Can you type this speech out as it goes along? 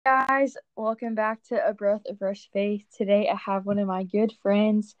Guys, welcome back to A Breath of Fresh Faith. Today I have one of my good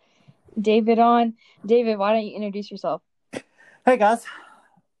friends, David, on. David, why don't you introduce yourself? Hey guys,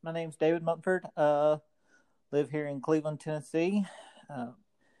 my name's David Munford. Live here in Cleveland, Tennessee. Uh,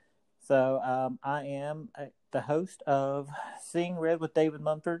 I am the host of Seeing Red with David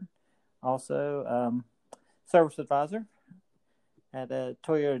Munford, also service advisor at a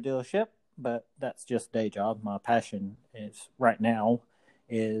Toyota dealership. But that's just day job. My passion is right now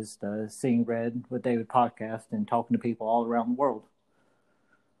is the Seeing Red with David podcast and talking to people all around the world.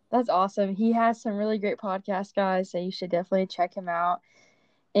 That's awesome. He has some really great podcasts, guys, so you should definitely check him out.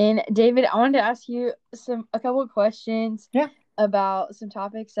 And David, I wanted to ask you a couple of questions about some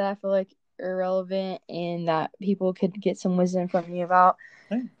topics that I feel like are relevant and that people could get some wisdom from you about.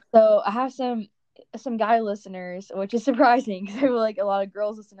 Okay. So I have some guy listeners, which is surprising because there were like a lot of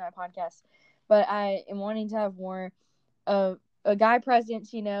girls listening to my podcast. But I am wanting to have more of a guy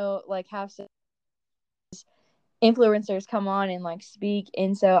presence, like have some influencers come on and like speak.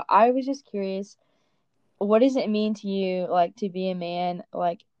 And so I was just curious, what does it mean to you like to be a man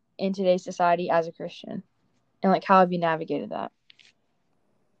like in today's society as a Christian? And like how have you navigated that?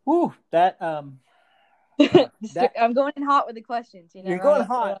 Woo, that I'm going in hot with the questions, you're going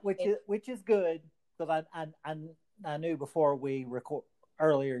hot, which is good because I knew before we record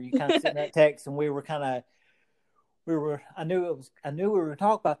earlier you kind of sent that text and I knew we were going to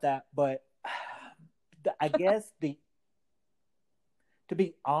talk about that, but I guess to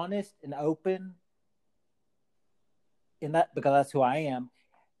be honest and open in that, because that's who I am,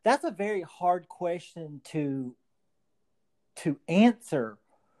 that's a very hard question to answer,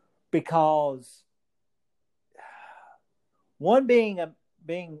 because one, being a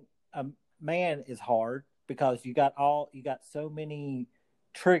man is hard because you got so many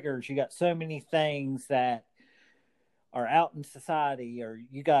triggers, you got so many things that are out in society, or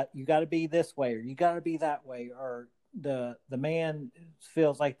you got to be this way, or you got to be that way, or the man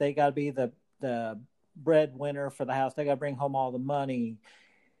feels like they got to be the breadwinner for the house, they got to bring home all the money,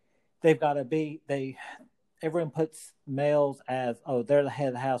 everyone puts males as, oh, they're the head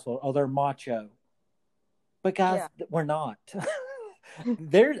of the household, oh, they're macho. But guys, we're not.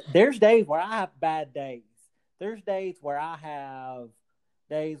 There's days where I have bad days. There's days where I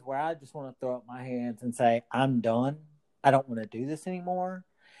just want to throw up my hands and say, I'm done. I don't want to do this anymore.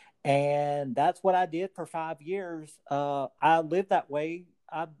 And that's what I did for 5 years. I lived that way.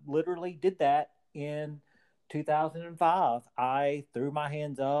 I literally did that in 2005. I threw my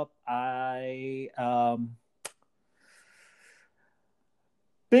hands up.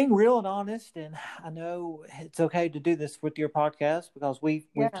 Being real and honest, and I know it's okay to do this with your podcast because we've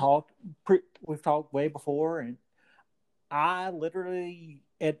talked way before, and I literally,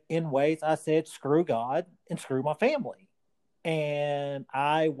 in ways, I said I God and screw my family, and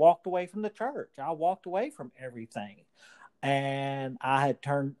I walked away from the church. I walked away from everything, and I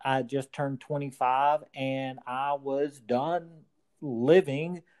just turned 25, and I was done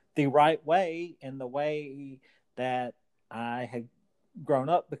living the right way, and the way that I had grown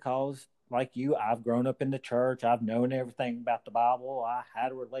up, because like you, I've grown up in the church. I've known everything about the Bible. I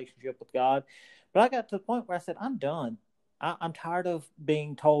had a relationship with God, but I got to the point where I said, I'm done. I'm tired of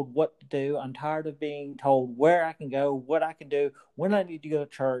being told what to do. I'm tired of being told where I can go, what I can do, when I need to go to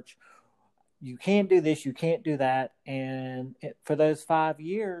church. You can't do this, you can't do that. And for those 5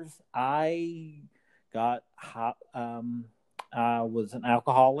 years, I was an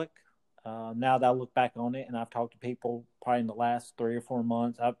alcoholic. Now that I look back on it, and I've talked to people probably in the last 3 or 4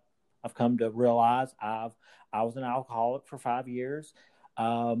 months, I've come to realize I was an alcoholic for 5 years.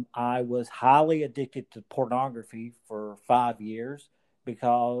 I was highly addicted to pornography for 5 years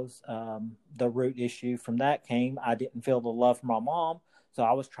because the root issue from that came, I didn't feel the love from my mom, so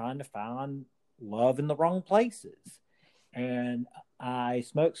I was trying to find love in the wrong places. And I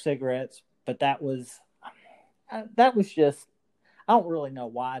smoked cigarettes, but that was just, I don't really know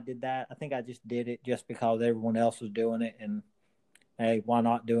why I did that. I think I just did it just because everyone else was doing it, and hey, why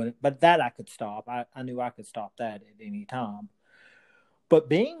not doing it? But that I could stop. I knew I could stop that at any time. But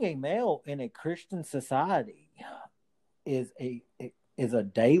being a male in a Christian society is a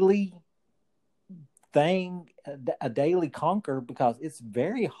daily thing, a daily conquer, because it's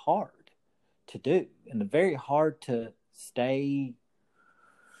very hard to do, and very hard to stay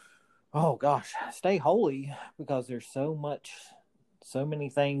holy, because there's so many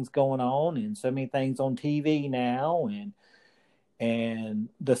things going on, and so many things on TV now, and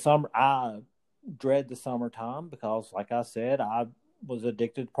the summer, I dread the summertime because, like I said, I was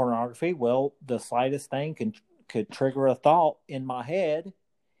addicted to pornography. Well, the slightest thing could trigger a thought in my head,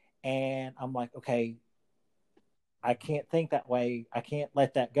 and I'm like, okay, I can't think that way. I can't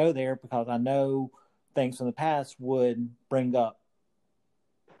let that go there because I know things from the past would bring up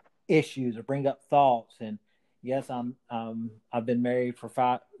issues or bring up thoughts. And yes, I've been married for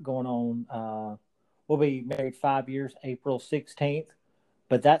going on, we'll be married 5 years, April 16th,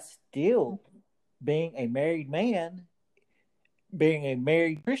 but that's still being a married man, being a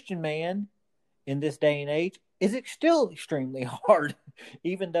married Christian man in this day and age is still extremely hard.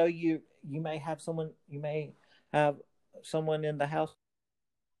 Even though you may have someone in the house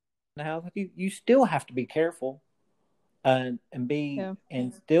with you, you still have to be careful and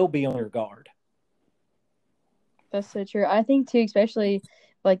still be on your guard. That's so true. I think too, especially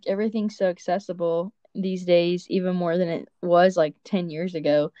like everything's so accessible these days, even more than it was like 10 years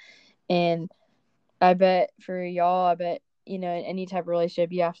ago. And I bet for y'all, in any type of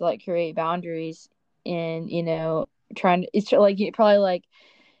relationship, you have to like create boundaries and, it's like probably like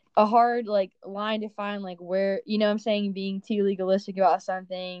a hard like line to find, like where, I'm saying, being too legalistic about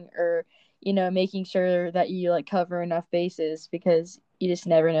something, or, making sure that you like cover enough bases, because you just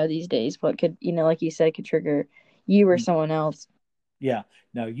never know these days what could, like you said, could trigger you or someone else. Yeah,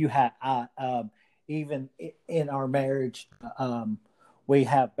 no, you have, even in our marriage, we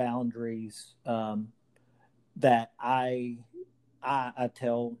have boundaries, that I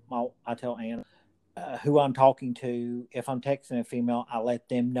tell Anna, who I'm talking to. If I'm texting a female, I let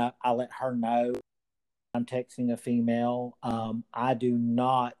her know I'm texting a female. I do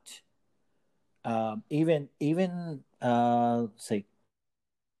not, even let's see,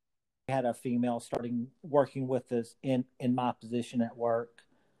 I had a female starting working with us in my position at work.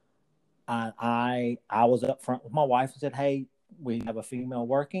 I was up front with my wife and said, "Hey, we have a female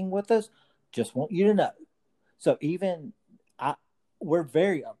working with us. Just want you to know." So even I, I'm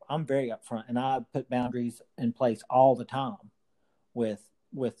very upfront, and I put boundaries in place all the time with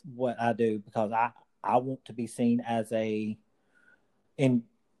what I do, because I want to be seen as in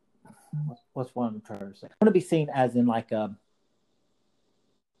what's what I'm trying to say. I want to be seen as in like a,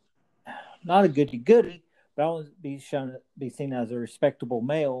 not a goody goody, but I want to be seen as a respectable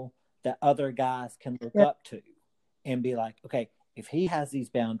male that other guys can look up to and be like, okay, if he has these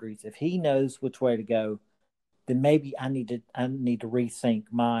boundaries, if he knows which way to go, then maybe I need to rethink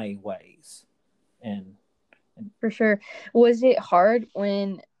my ways. And for sure. Was it hard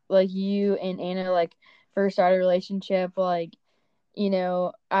when like you and Anna like first started a relationship? Like,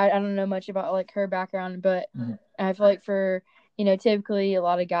 I don't know much about like her background, but I feel like for, typically a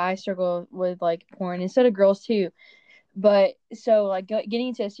lot of guys struggle with like porn, and so do girls too. But so like getting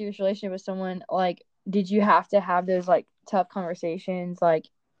into a serious relationship with someone, like, did you have to have those like tough conversations like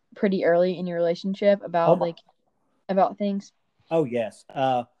pretty early in your relationship about about things? Oh yes.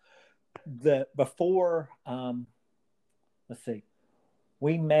 The before let's see,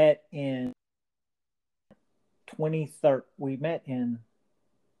 we met in 2013. We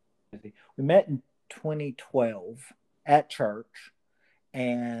met in 2012 at church,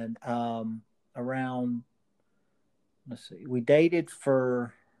 and around, let's see, we dated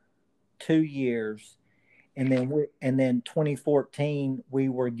for 2 years, and then 2014 we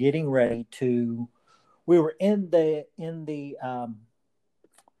were getting ready to, we were in the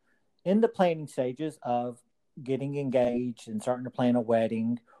planning stages of getting engaged and starting to plan a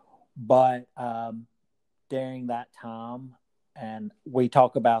wedding. But during that time, and we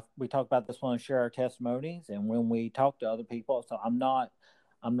talk about this one and share our testimonies, and when we talk to other people, so I'm not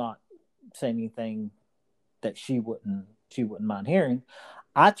saying anything that she wouldn't mind hearing.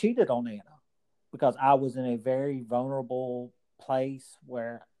 I cheated on Anna because I was in a very vulnerable place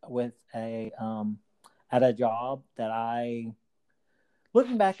where with a at a job that I,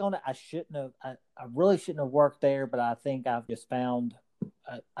 looking back on it, I really shouldn't have worked there, but I think I've just found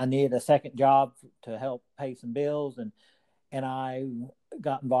I needed a second job to help pay some bills, and I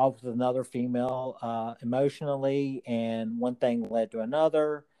got involved with another female emotionally, and one thing led to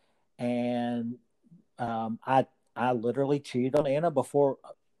another, and I literally cheated on Anna before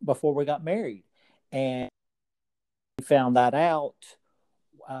we got married, and we found that out.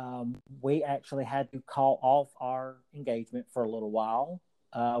 We actually had to call off our engagement for a little while.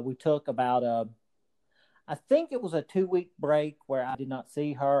 We took about I think it was a 2-week break where I did not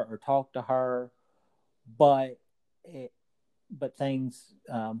see her or talk to her, but things,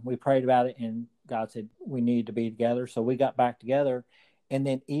 we prayed about it, and God said we needed to be together, so we got back together. And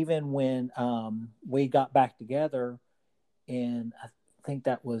then even when we got back together, and I think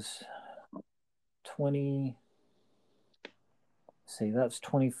that was 20. See, that's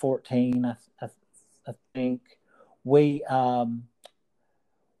 2014. I think we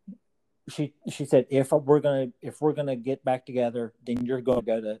she said, if we're gonna get back together, then you're going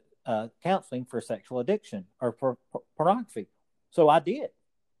to counseling for sexual addiction or for pornography. So I did,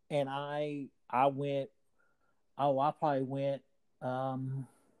 and I went. Oh, I probably went. I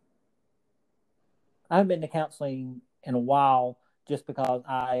haven't been to counseling in a while, just because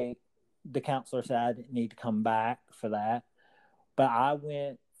the counselor said I didn't need to come back for that. But I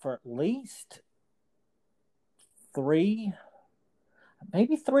went for at least three,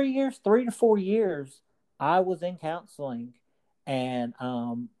 maybe 3 years, 3 to 4 years. I was in counseling, and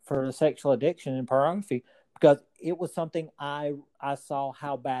for sexual addiction and pornography, because it was something I saw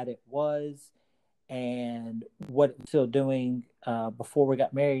how bad it was and what it was still doing before we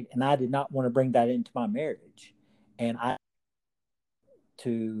got married, and I did not want to bring that into my marriage. And I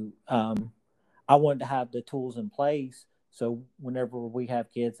wanted to have the tools in place, so whenever we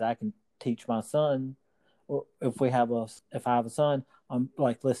have kids, I can teach my son, or if I have a son, I'm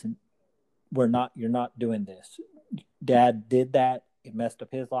like, listen, you're not doing this. Dad did that. It messed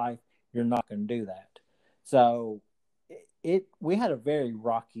up his life. You're not going to do that. So we had a very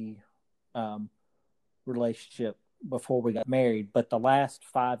rocky relationship before we got married, but the last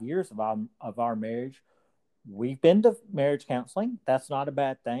 5 years of our marriage, we've been to marriage counseling. That's not a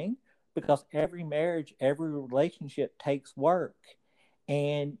bad thing, because every marriage, every relationship takes work,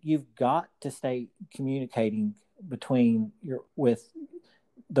 and you've got to stay communicating with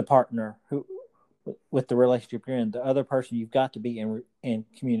the partner with the relationship you're in, the other person. You've got to be in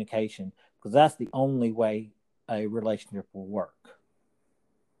communication, because that's the only way a relationship will work.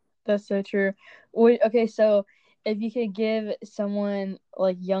 That's so true. Okay, so if you could give someone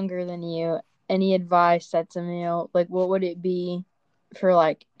like younger than you any advice that's like, what would it be for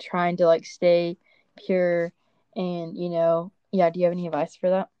like trying to like stay pure and yeah, do you have any advice for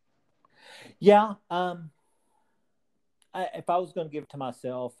that? Yeah. If I was going to give it to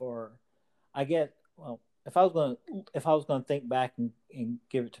myself, or I get well, if I was going to think back and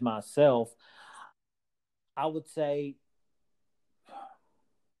give it to myself, I would say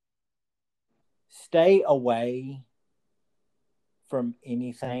stay away from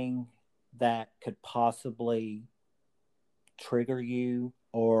anything that could possibly trigger you,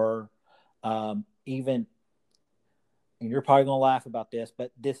 or even. And you're probably going to laugh about this,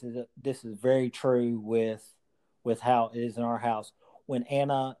 but this is very true with how it is in our house. When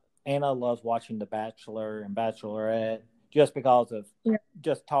Anna loves watching The Bachelor and Bachelorette, just because of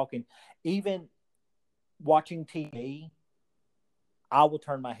just talking. Even watching TV, I will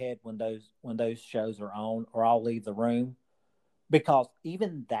turn my head when those shows are on, or I'll leave the room, because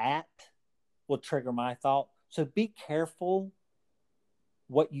even that will trigger my thought. So be careful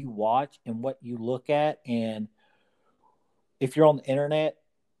what you watch and what you look at, and if you're on the internet,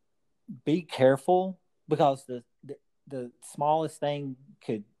 be careful, because the smallest thing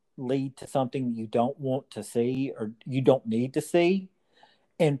could lead to something you don't want to see or you don't need to see.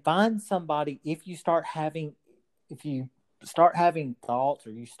 And find somebody, if you start having thoughts, or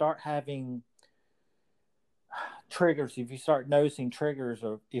you start having triggers, if you start noticing triggers,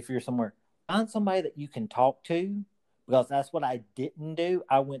 or if you're somewhere, find somebody that you can talk to, because that's what I didn't do.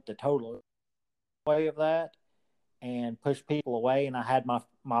 I went the total way of that and pushed people away, and I had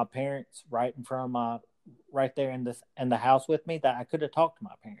my parents right in front of right there in the house with me, that I could have talked to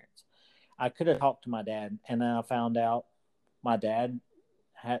my parents. I could have talked to my dad, and then I found out my dad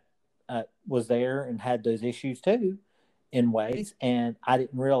was there and had those issues too, in ways, and I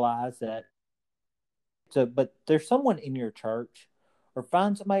didn't realize that. So, but there's someone in your church, or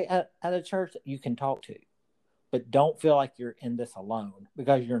find somebody at a church that you can talk to, but don't feel like you're in this alone,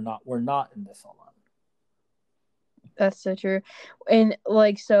 because you're not. We're not in this alone. That's so true. And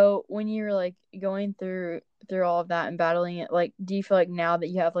like, so when you're like going through all of that and battling it, like, do you feel like now that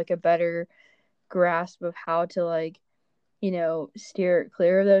you have like a better grasp of how to like, steer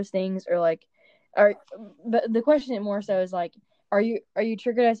clear of those things, or like, but the question more so is like, are you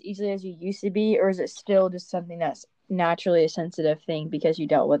triggered as easily as you used to be, or is it still just something that's naturally a sensitive thing because you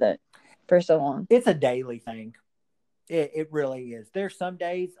dealt with it for so long? It's a daily thing. It really is. There's some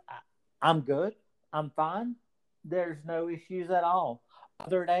days I'm good. I'm fine. There's no issues at all.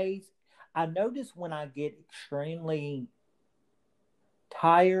 Other days, I notice when I get extremely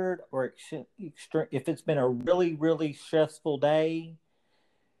tired, or if it's been a really, really stressful day,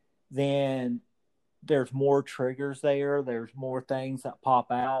 then there's more triggers there. There's more things that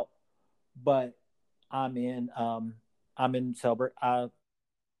pop out. But I'm in celebrate. I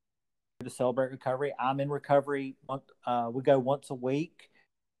to celebrate recovery. I'm in recovery. We go once a week.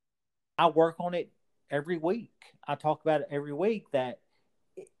 I work on it every week. I talk about it every week, that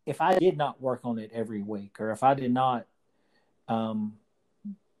if I did not work on it every week, or if I did not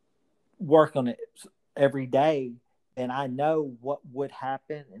work on it every day, then I know what would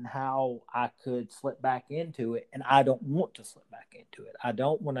happen and how I could slip back into it. And I don't want to slip back into it. I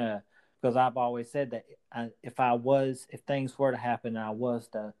don't want to, because I've always said that if things were to happen and I was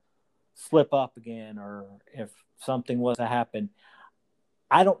to slip up again, or if something was to happen,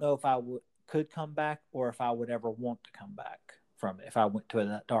 I don't know if could come back, or if I would ever want to come back from it if I went to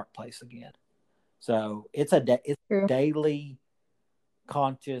that dark place again. So it's it's True. daily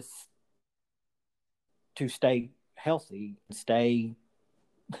conscious to stay healthy and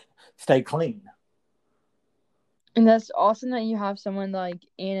stay clean. And that's awesome that you have someone like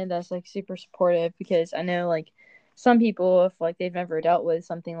Anna that's like super supportive, because I know like some people, if like they've never dealt with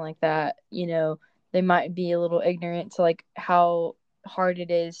something like that, you know, they might be a little ignorant to like how hard it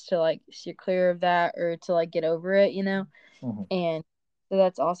is to like steer clear of that or to like get over it, you know. Mm-hmm. And so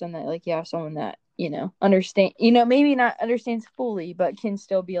that's awesome that like you have someone that, you know, understand, you know, maybe not understands fully, but can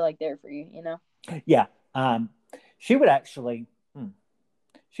still be like there for you, you know. Yeah. She would actually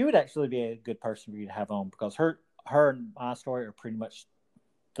be a good person for you to have on, because her and my story are pretty much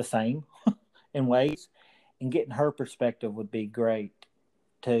the same in ways, and getting her perspective would be great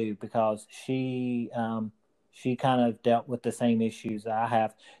too, because she kind of dealt with the same issues I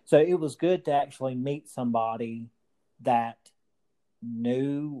have. So it was good to actually meet somebody that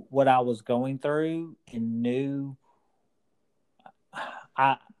knew what I was going through and knew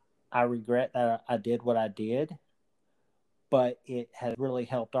I I regret that I did what I did, but it has really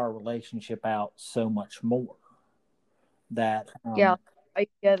helped our relationship out so much more that Yeah, right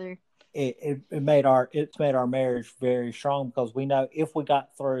together. it's made our marriage very strong, because we know if we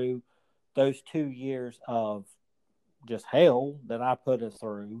got through those 2 years of just hell that I put us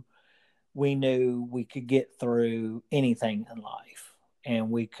through, we knew we could get through anything in life,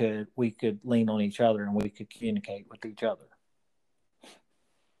 and we could lean on each other, and we could communicate with each other.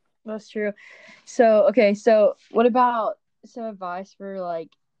 That's true. So, okay, so what about some advice for like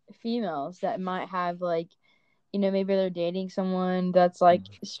females that might have like, you know, maybe they're dating someone that's like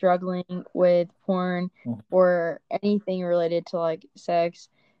struggling with porn Mm-hmm. or anything related to like sex?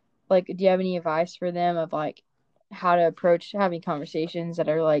 Like, do you have any advice for them of like how to approach having conversations that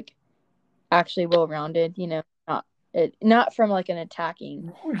are like actually well rounded, you know, not from like an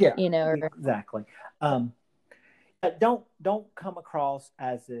attacking, Yeah, you know, or exactly. Don't come across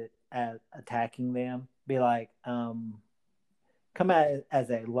as attacking them. Be like, come at it as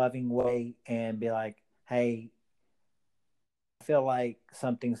a loving way, and be like, hey, I feel like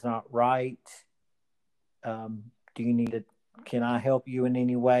something's not right. Do you need to? Can I help you in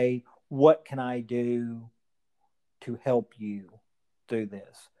any way? What can I do to help you through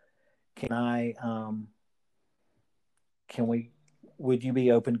this? Can I? Can we? Would you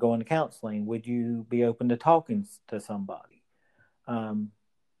be open to going to counseling? Would you be open to talking to somebody? Um,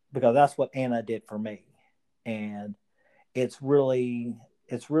 because that's what Anna did for me, and it's really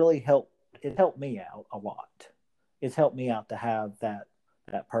helped. It helped me out a lot. It's helped me out to have that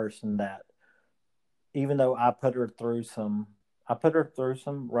person that, even though I put her through some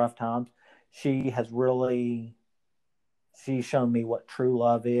rough times, she has really she's shown me what true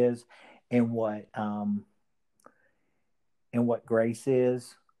love is, and what grace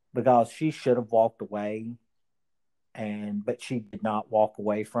is, because she should have walked away, but she did not walk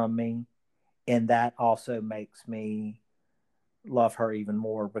away from me, and that also makes me love her even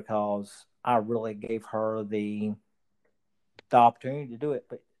more, because I really gave her the opportunity to do it,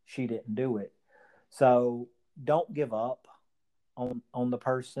 but she didn't do it. So don't give up on the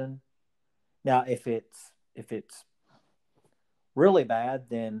person. Now, if it's really bad,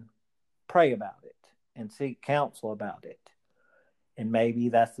 then pray about it and seek counsel about it, and maybe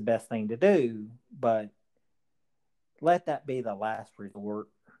that's the best thing to do. But let that be the last resort,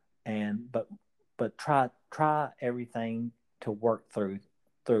 and but try everything to work through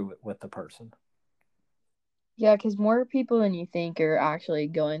it with the person. yeah, because more people than you think are actually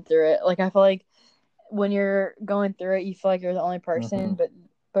going through it. Like I feel like when you're going through it, you feel like you're the only Mm-hmm. person,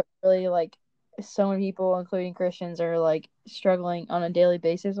 but really like so many people, including Christians, are like struggling on a daily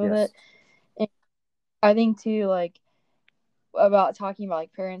basis with it. Yes. And I think too, like about talking about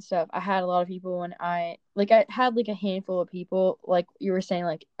like parent stuff, I had a lot of people when I had like a handful of people, like you were saying,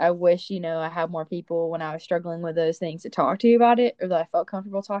 like I wish, you know, I had more people when I was struggling with those things to talk to about it, or that I felt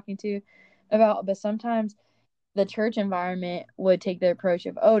comfortable talking to about. But sometimes the church environment would take the approach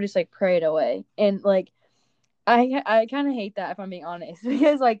of, oh, just like pray it away. And like I kind of hate that, if I'm being honest,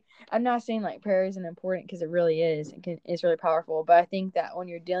 because like I'm not saying like prayer isn't important, because it really is, it's really powerful. But I think that when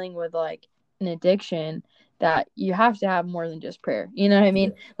you're dealing with like an addiction, that you have to have more than just prayer. You know what I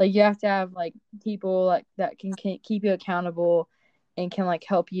mean? Yeah. Like you have to have like people like that can keep you accountable and can like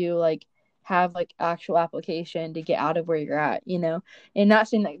help you like have like actual application to get out of where you're at, you know. And not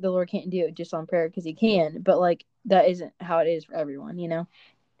saying that the Lord can't do it just on prayer, because he can, but like that isn't how it is for everyone, you know.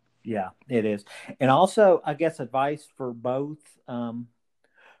 Yeah, it is. And also, I guess advice for both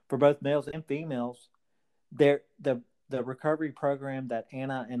males and females. There, the recovery program that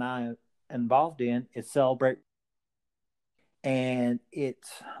Anna and I are involved in is Celebrate, and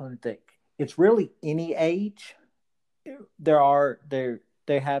let me think, it's really any age.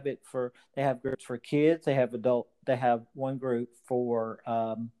 They have it for, they have groups for kids. They have one group for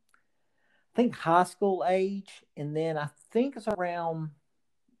I think high school age, and then I think it's around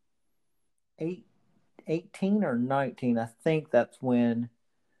eight, 18 or 19. I think that's when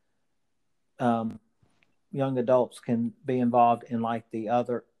um, young adults can be involved in like the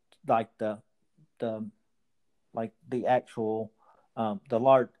other, like the like the actual the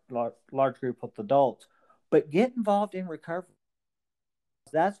large group of adults. But get involved in recovery.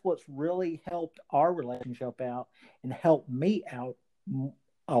 That's what's really helped our relationship out and helped me out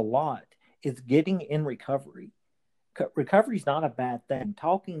a lot, is getting in recovery. Recovery is not a bad thing.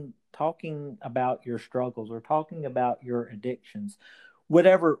 Talking about your struggles or talking about your addictions,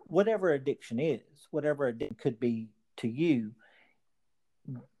 whatever addiction is, whatever addiction could be to you,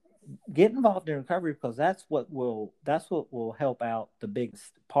 get involved in recovery, because that's what will help out the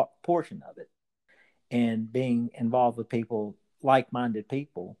biggest portion of it. And being involved with people, like-minded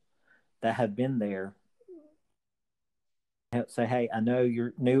people that have been there, say, hey, I know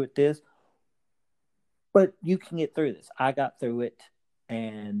you're new at this, but you can get through this. I got through it,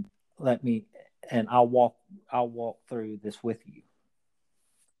 and let me, and I'll walk through this with you.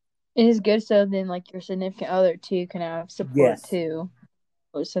 It is good, so then like your significant other too can have support Yes. too,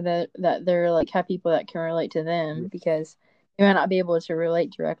 so that they're like have people that can relate to them, because you might not be able to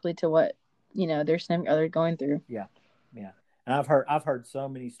relate directly to what, you know, their significant other going through. Yeah. Yeah. And I've heard so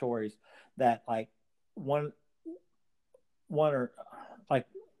many stories that like one one or like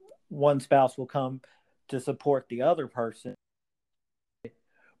one spouse will come to support the other person,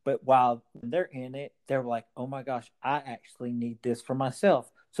 but while they're in it, they're like, oh my gosh, I actually need this for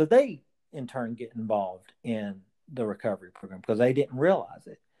myself. So they in turn get involved in the recovery program because they didn't realize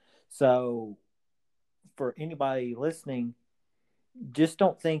it. So for anybody listening, just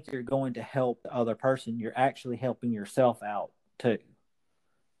don't think you're going to help the other person. You're actually helping yourself out too.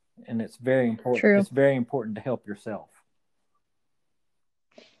 And it's very important. True. It's very important to help yourself.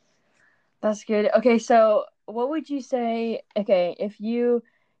 That's good. Okay, so what would you say, okay, if you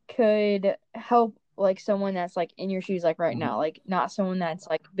could help like someone that's like in your shoes like right now, like not someone that's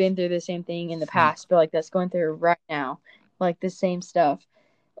like been through the same thing in the past, but like that's going through right now, like the same stuff.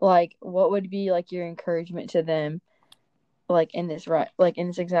 Like what would be like your encouragement to them like in this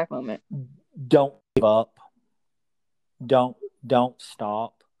exact moment? Don't give up. Don't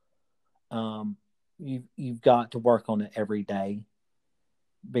stop. You've got to work on it every day,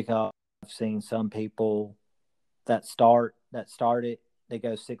 because I've seen some people that started, they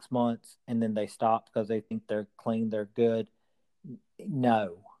go 6 months and then they stop because they think they're clean, they're good.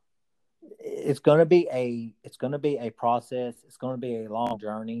 No, it's going to be a process. It's going to be a long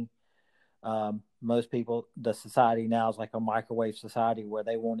journey. Most people, the society now is like a microwave society where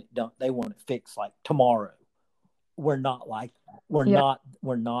they want it fixed like tomorrow. We're not like that. Yeah.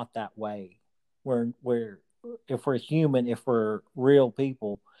 We're not that way. We're if we're human, if we're real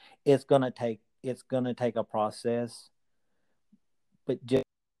people, it's gonna take a process, but just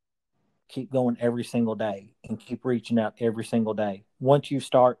keep going every single day and keep reaching out every single day. Once you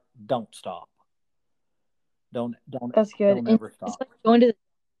start, don't stop. That's good. Don't And ever it's stop. like going to the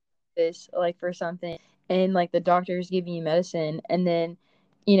this like for something, and like the doctor's giving you medicine, and then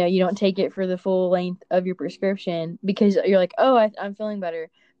you know you don't take it for the full length of your prescription because you're like, oh, I'm feeling better,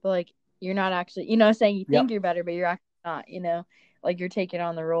 but like you're not actually, you know, saying you think Yep. you're better but you're actually not, you know, like you're taking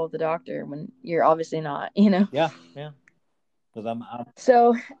on the role of the doctor when you're obviously not, you know. Yeah. Yeah. Because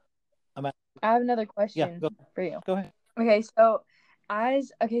So I'm at, I have another yeah. question for you. Go ahead. Okay, so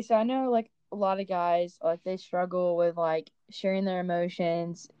so I know like a lot of guys like they struggle with like sharing their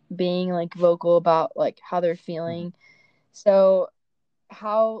emotions, being like vocal about like how they're Mhm. feeling. So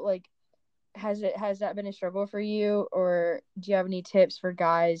how like has that been a struggle for you, or do you have any tips for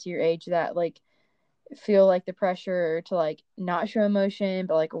guys your age that like feel like the pressure to like not show emotion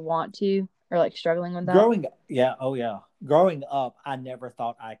but like want to, or like struggling with that? Yeah, oh yeah. Growing up, I never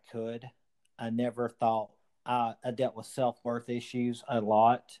thought I could. I never thought I dealt with self worth issues a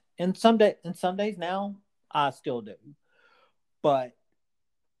lot, and some days now I still do. But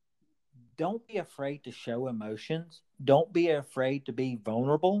don't be afraid to show emotions. Don't be afraid to be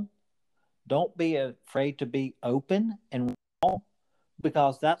vulnerable. Don't be afraid to be open and raw,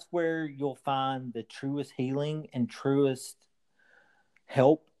 because that's where you'll find the truest healing and truest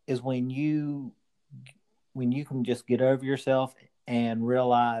help is when you can just get over yourself and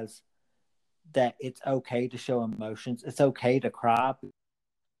realize that it's okay to show emotions. It's okay to cry.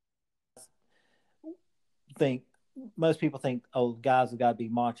 Think Most people think, oh, guys have got to be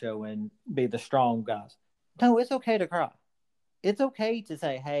macho and be the strong guys. No, it's okay to cry. It's okay to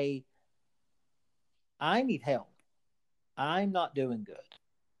say, hey, I need help. I'm not doing good.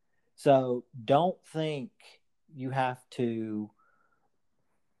 So don't think you have to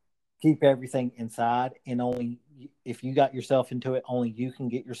keep everything inside and only if you got yourself into it, only you can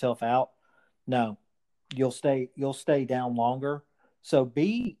get yourself out. No, you'll stay down longer. So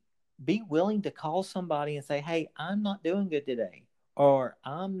be willing to call somebody and say, hey, I'm not doing good today, or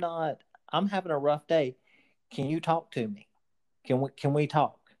I'm having a rough day. Can you talk to me? Can we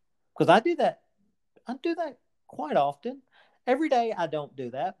talk? Because I do that quite often. Every day I don't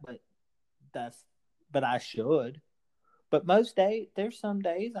do that, that's but I should. But most days, there's some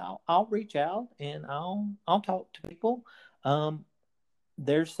days I'll reach out and I'll talk to people. Um,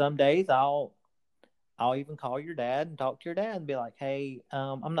 there's some days I'll even call your dad and talk to your dad and be like, hey,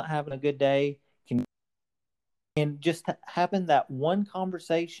 I'm not having a good day. And just having that one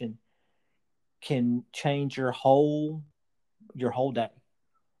conversation can change your whole day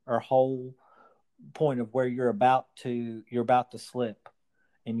or whole point of where you're about to slip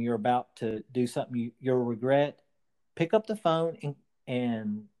and you're about to do something you'll regret. Pick up the phone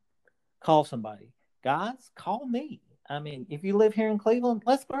and call somebody. Guys, call me. I mean, if you live here in Cleveland,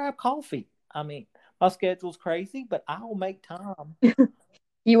 let's grab coffee. I mean, my schedule's crazy, but I'll make time.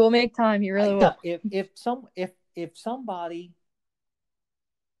 You will make time. You really Yeah, will. if somebody,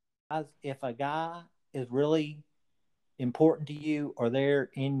 if a guy is really important to you, or they're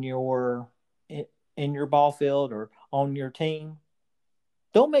in your ball field or on your team,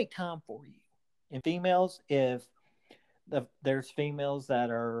 they'll make time for you. And females, if there's females that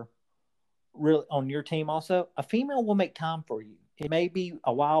are really on your team also, a female will make time for you. It may be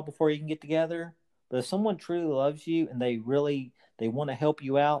a while before you can get together, but if someone truly loves you and they want to help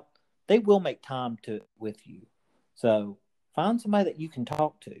you out, they will make time to with you. So find somebody that you can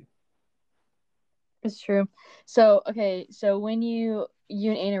talk to. It's true. So okay, so when you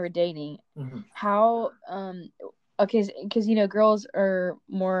and Anna were dating, Mm-hmm. how okay, because girls are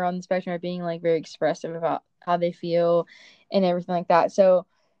more on the spectrum of being like very expressive about how they feel and everything like that. So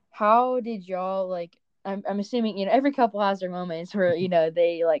how did y'all like? I'm assuming every couple has their moments where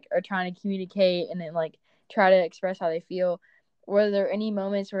they like are trying to communicate and then like try to express how they feel. Were there any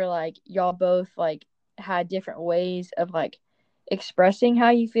moments where like y'all both like had different ways of like expressing how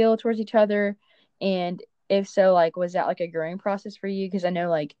you feel towards each other? And if so, like, was that like a growing process for you? Because I know,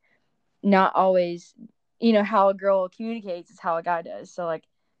 like, not always, how a girl communicates is how a guy does. So, like,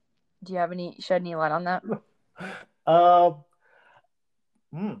 do you have shed any light on that? Um,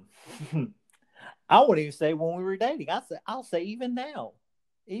 hmm. I wouldn't even say when we were dating. I'll say even now.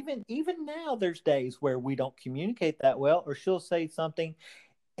 Even now there's days where we don't communicate that well, or she'll say something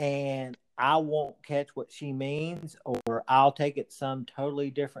and I won't catch what she means, or I'll take it some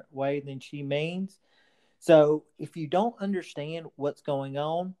totally different way than she means. So if you don't understand what's going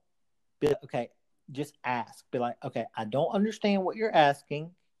on, be like, okay, just ask. Be like, okay, I don't understand what you're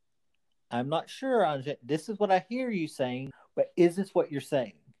asking. I'm not sure. This is what I hear you saying, but is this what you're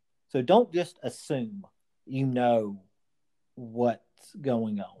saying? So don't just assume you know what's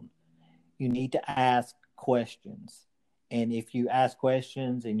going on. You need to ask questions. And if you ask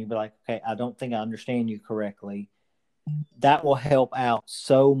questions and you be like, okay, I don't think I understand you correctly, that will help out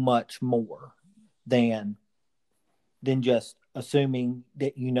so much more than just assuming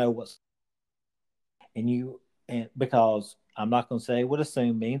that you know what's and because I'm not going to say what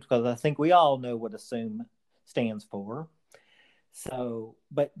assume means because I think we all know what assume stands for. So,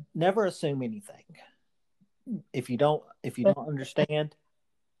 but never assume anything. If you don't understand,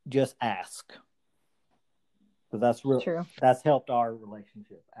 just ask. Because True. that's helped our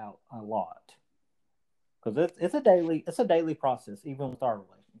relationship out a lot. Because it's a daily process, even with our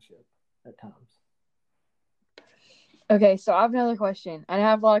relationship at times. Okay, so I have another question. I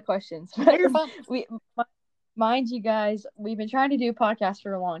have a lot of questions. No, you're fine. we, mind you guys, we've been trying to do a podcast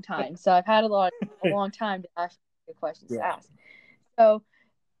for a long time, so I've had a long time to ask good questions to Yeah. ask. So,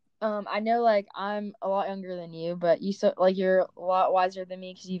 I know like I'm a lot younger than you, but you're a lot wiser than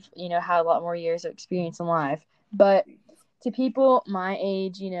me because you've had a lot more years of experience in life. But to people my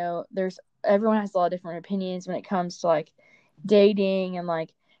age, there's everyone has a lot of different opinions when it comes to like dating and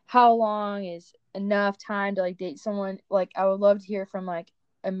like how long is enough time to like date someone. Like I would love to hear from like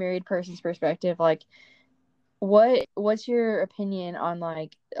a married person's perspective. Like what's your opinion on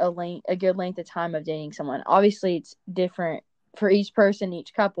like a good length of time of dating someone? Obviously, it's different for each person,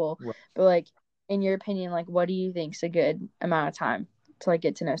 each couple, Right. but like in your opinion, like what do you think is a good amount of time to like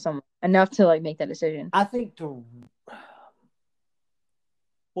get to know someone enough to like make that decision? I think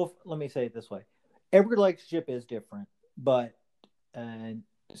well, let me say it this way: every relationship is different, but and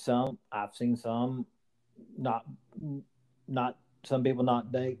some I've seen some not not some people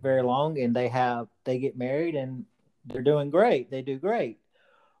not date very long, and they get married and they're doing great. They do great,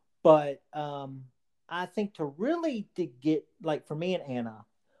 but I think to get like for me and Anna,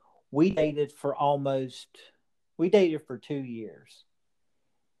 we dated for almost we dated for 2 years,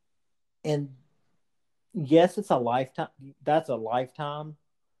 and yes, it's a lifetime. That's a lifetime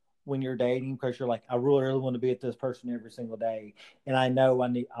when you're dating because you're like, I really, really want to be with this person every single day, and I know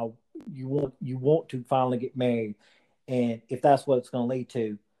you want to finally get married, and if that's what it's going to lead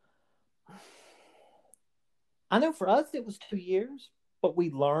to, I know for us it was 2 years, but we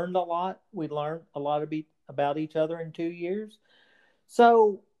learned a lot. We learned a lot about each other in 2 years.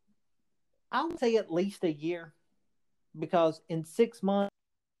 So I would say at least a year because in 6 months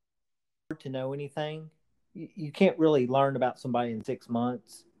to know anything, you can't really learn about somebody in 6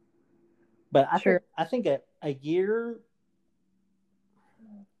 months. But Sure. I think a year,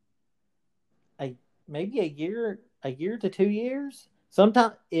 a maybe a year to 2 years.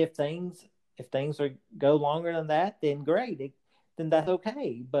 Sometimes if things are go longer than that, then great, then that's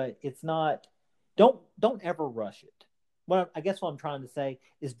okay. But it's not. Don't ever rush it. I guess what I'm trying to say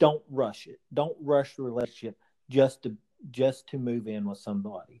is don't rush it. Don't rush the relationship just to just to move in with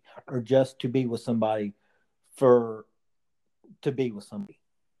somebody or just to be with somebody for to be with somebody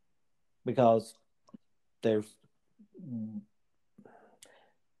because there's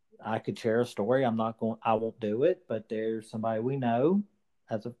I could share a story. I won't do it, but there's somebody we know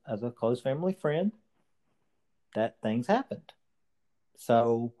as a close family friend that things happened.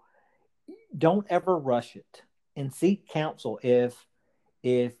 So don't ever rush it and seek counsel if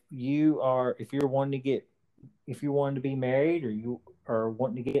you're wanting to get if you wanting to be married or you are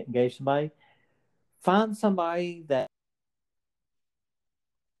wanting to get engaged to somebody, find somebody that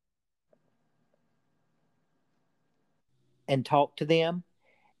and talk to them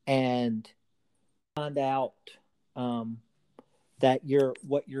and find out um, that you're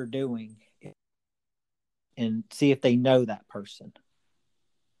what you're doing and see if they know that person.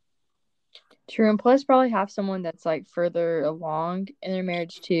 True, and plus probably have someone that's like further along in their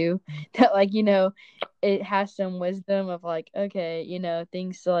marriage too, that like it has some wisdom of like okay,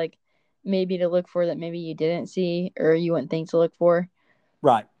 things to like maybe to look for that maybe you didn't see or you wouldn't think to look for.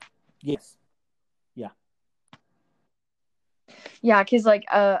 Right. Yes. Yeah. Yeah, because like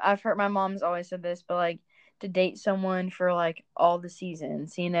I've heard my mom's always said this, but like to date someone for like all the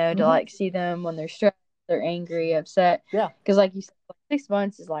seasons, to Mm-hmm. like see them when they're stressed, they're angry, upset. Yeah. Because like you said, like, 6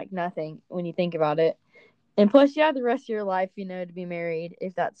 months is like nothing when you think about it. And plus, you have the rest of your life, to be married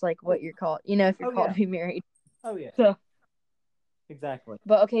if that's like what you're called, if you're Oh called yeah. to be married. Oh yeah. So, Exactly.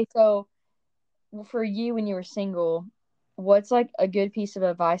 but okay, so for you when you were single, what's like a good piece of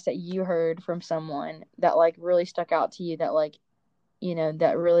advice that you heard from someone that like really stuck out to you that like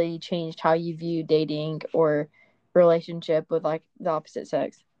that really changed how you view dating or relationship with like the opposite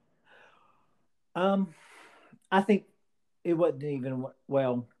sex? Um, I think it wasn't even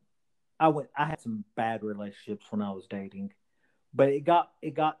well. I had some bad relationships when I was dating, but it got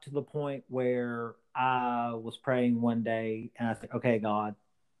to the point where I was praying one day and I said, "Okay, God,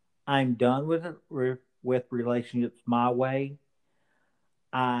 I'm done with relationships my way.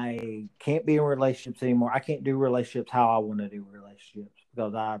 I can't be in relationships anymore. I can't do relationships how I want to do relationships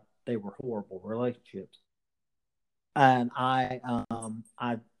because they were horrible relationships." And I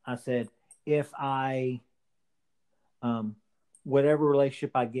said, if I um whatever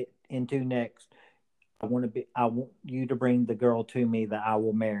relationship I get into next, I want you to bring the girl to me that I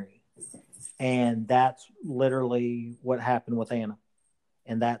will marry. And that's literally what happened with Anna.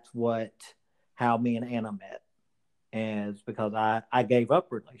 And that's what how me and Anna met. Is because I gave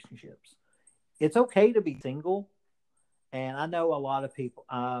up relationships. It's okay to be single. And I know a lot of people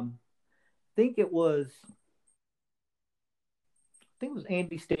think it was it was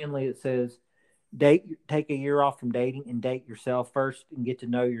Andy Stanley that says take a year off from dating and date yourself first and get to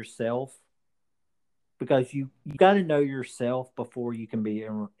know yourself because you got to know yourself before you can be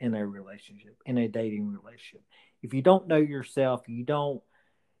in a relationship, in a dating relationship. If you don't know yourself,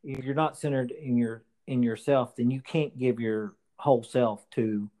 if you're not centered in yourself, then you can't give your whole self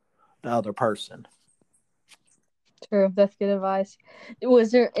to the other person. True, that's good advice.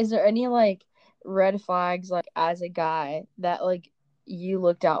 Is there any like red flags like as a guy that like you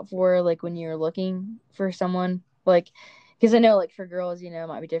looked out for, like, when you were looking for someone? Like, because I know, like, for girls, it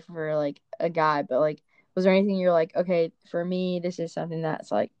might be different for, like, a guy, but, like, was there anything you're like, okay, for me, this is something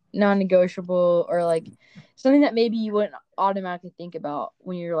that's, like, non-negotiable, or, like, something that maybe you wouldn't automatically think about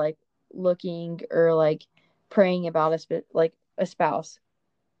when you're, like, looking or, like, praying about a spouse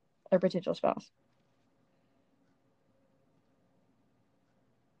or potential spouse?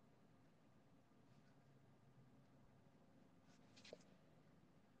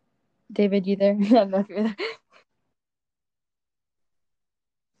 David, you there? I don't know if you're there.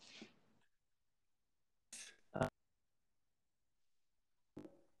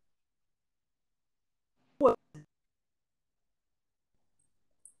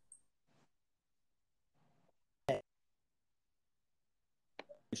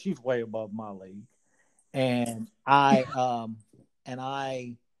 She's way above my league, and I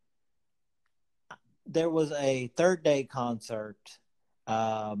there was a Third Day concert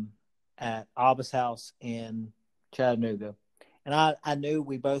at Abba's house in Chattanooga, and I knew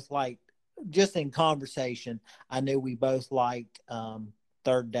we both liked, just in conversation, I knew we both liked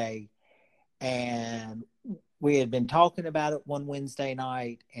Third Day, and we had been talking about it one Wednesday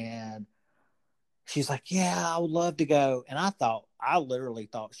night, and she's like, "Yeah, I would love to go." And I literally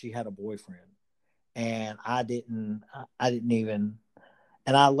thought she had a boyfriend, and I didn't even,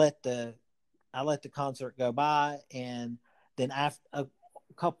 and I let the concert go by, and then after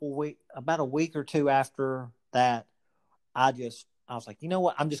about a week or two after that, I was like, you know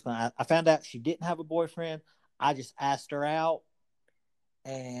what? I found out she didn't have a boyfriend. I just asked her out,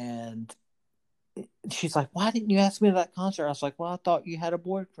 and she's like, "Why didn't you ask me to that concert?" I was like, "Well, I thought you had a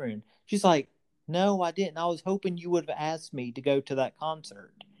boyfriend." She's like, "No, I didn't. I was hoping you would have asked me to go to that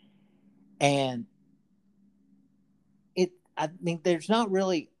concert." And I mean, there's not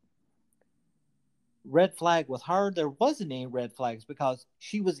really red flag with her. There wasn't any red flags because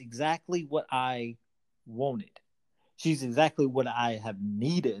she was exactly what I wanted. She's exactly what I have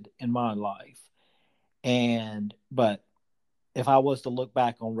needed in my life. But if I was to look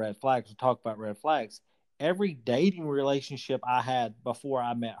back on red flags or talk about red flags, every dating relationship I had before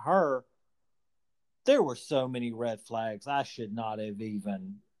I met her, there were so many red flags. I should not have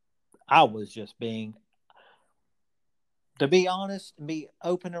even, I was just being, to be honest and be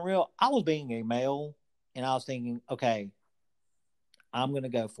open and real, I was being a male, and I was thinking, okay, I'm going to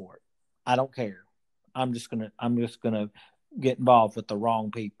go for it. I don't care. I'm just going to get involved with the wrong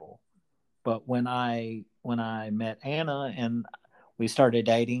people. But when I met Anna and we started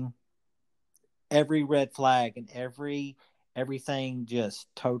dating, every red flag and everything just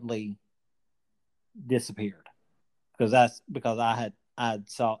totally disappeared, because I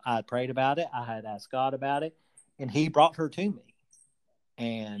had prayed about it. I had asked God about it, and he brought her to me.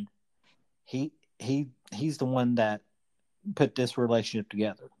 And he's the one that put this relationship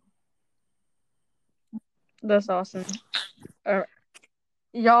together. That's awesome.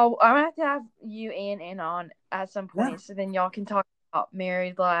 Y'all, I'm gonna have to have you and Anna on at some point, so then y'all can talk about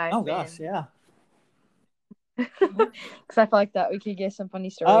married life. Oh gosh, yeah. Because I feel like that we could get some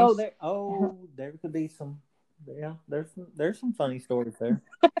funny Oh, stories. there could be some. Yeah, there's some funny stories there.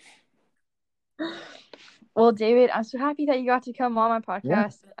 Well, David, I'm so happy that you got to come on my Yeah,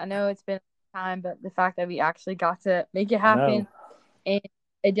 podcast. I know it's been time, but the fact that we actually got to make it I know. happen, and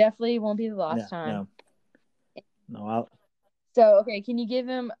it definitely won't be the last Yeah, time. no. So, okay, can you give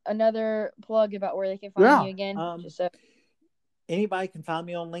them another plug about where they can find Yeah. you again? Just so Anybody can find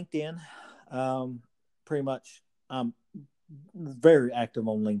me on LinkedIn. Pretty much, I'm very active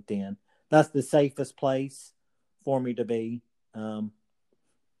on LinkedIn. That's the safest place for me to be.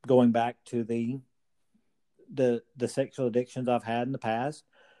 Going back to the sexual addictions I've had in the past,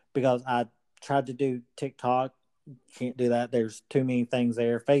 because I tried to do TikTok, can't do that. There's too many things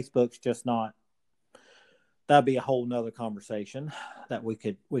there. Facebook's just not. That'd be a whole nother conversation that we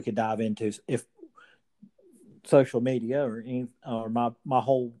could dive into, if social media or my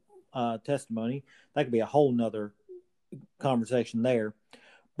whole testimony, that could be a whole nother conversation there.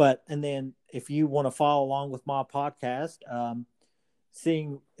 But and then if you want to follow along with my podcast,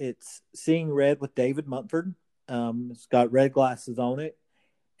 Seeing Red with David Munford. It's got red glasses on it,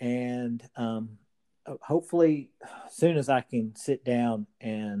 and hopefully, as soon as I can sit down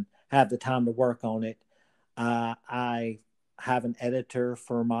and have the time to work on it, I have an editor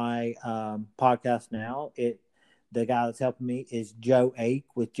for my podcast now. The guy that's helping me is Joe Ake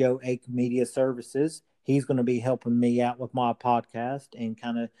with Joe Ake Media Services. He's going to be helping me out with my podcast and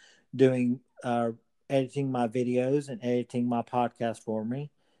kind of doing editing my videos and editing my podcast for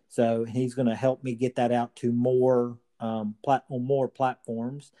me. So he's going to help me get that out to more on more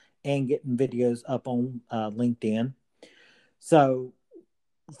platforms and getting videos up on LinkedIn. So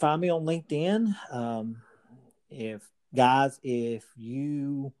find me on LinkedIn. If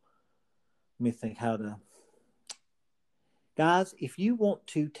you, let me think how to, guys, if you want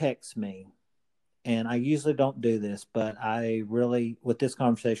to text me, and I usually don't do this, but I really, with this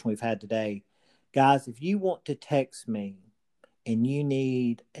conversation we've had today, guys, if you want to text me and you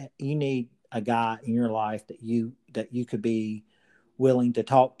need a guy in your life that you could be willing to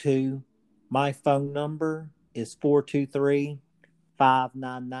talk to, my phone number is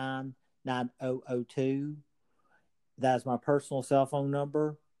 423-599-9002. That's my personal cell phone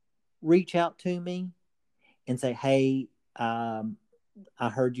number. Reach out to me and say, hey, I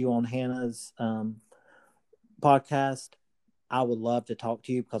heard you on Hannah's podcast. I would love to talk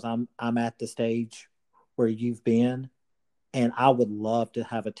to you because I'm at the stage where you've been, and I would love to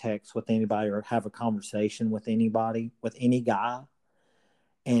have a text with anybody or have a conversation with anybody, with any guy,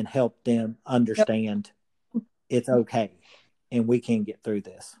 and help them understand it's okay and we can get through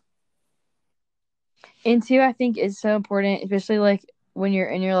this. And two, I think is so important, especially like when you're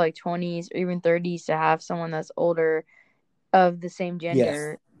in your like 20s or even 30s, to have someone that's older of the same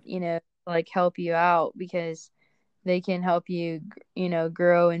gender, yes, like help you out, because they can help you,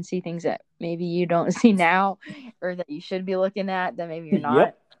 grow and see things that maybe you don't see now, or that you should be looking at that maybe you're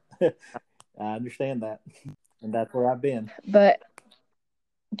not. Yep. I understand that. And that's where I've been. But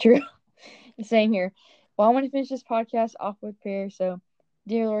true. Same here. Well, I want to finish this podcast off with prayer. So,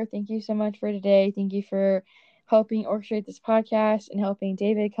 dear Lord, thank you so much for today. Thank you for helping orchestrate this podcast and helping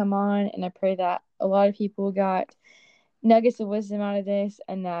David come on. And I pray that a lot of people got nuggets of wisdom out of this,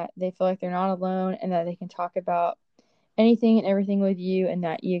 and that they feel like they're not alone, and that they can talk about anything and everything with you, and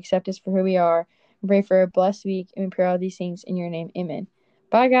that you accept us for who we are. We pray for a blessed week, and we pray all these things in your name. Amen.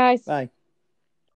 Bye, guys. Bye.